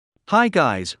Hi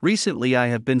guys, recently I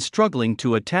have been struggling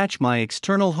to attach my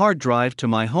external hard drive to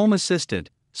my Home Assistant,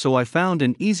 so I found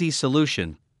an easy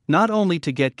solution, not only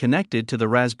to get connected to the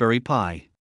Raspberry Pi.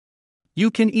 You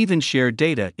can even share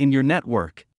data in your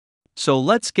network. So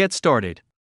let's get started.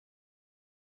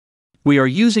 We are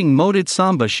using moded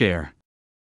sambashare.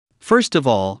 First of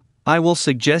all, I will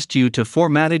suggest you to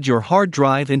formatted your hard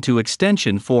drive into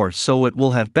extension 4 so it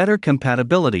will have better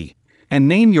compatibility, and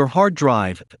name your hard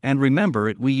drive and remember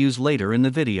it we use later in the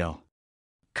video.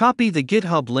 Copy the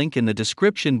GitHub link in the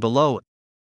description below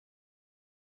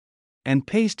and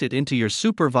paste it into your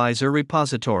supervisor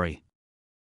repository.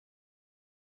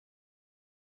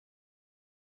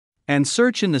 And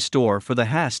search in the store for the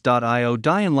has.io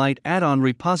dianlight add-on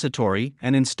repository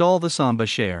and install the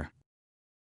sambashare.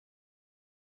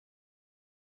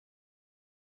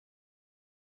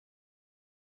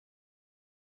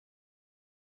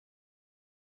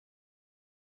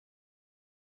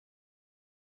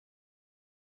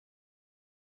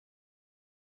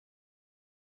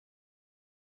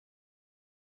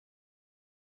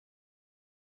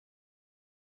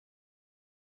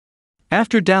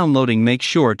 After downloading, make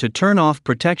sure to turn off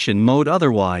protection mode,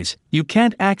 otherwise, you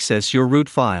can't access your root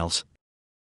files.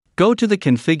 Go to the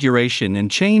configuration and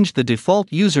change the default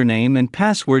username and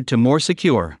password to more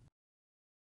secure.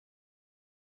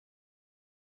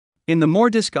 In the More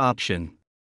Disk option,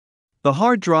 the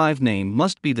hard drive name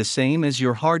must be the same as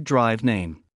your hard drive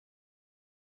name.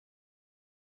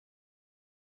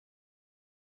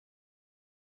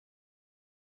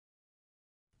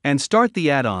 And start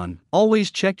the add-on. Always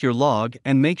check your log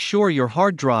and make sure your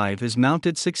hard drive is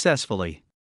mounted successfully.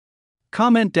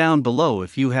 Comment down below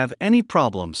if you have any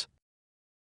problems.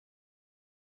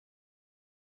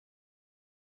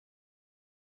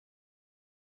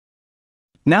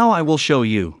 Now I will show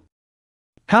you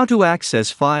how to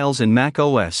access files in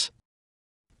macOS.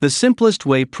 The simplest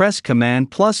way: press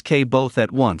Command plus K both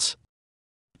at once.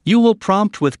 You will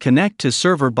prompt with Connect to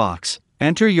Server box.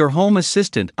 Enter your Home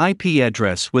Assistant IP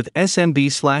address with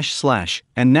SMB//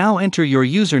 and now enter your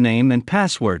username and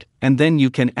password, and then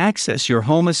you can access your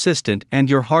Home Assistant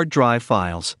and your hard drive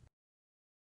files.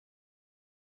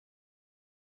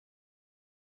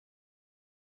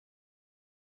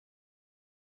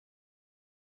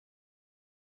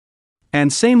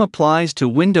 And same applies to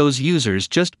Windows users.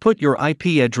 Just put your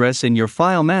IP address in your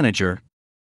file manager.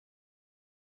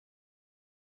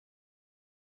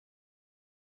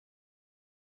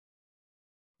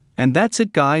 And that's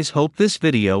it guys, hope this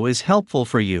video is helpful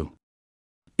for you.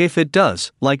 If it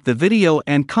does, like the video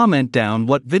and comment down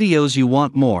what videos you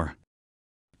want more.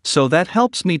 So that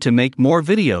helps me to make more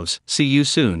videos. See you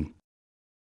soon.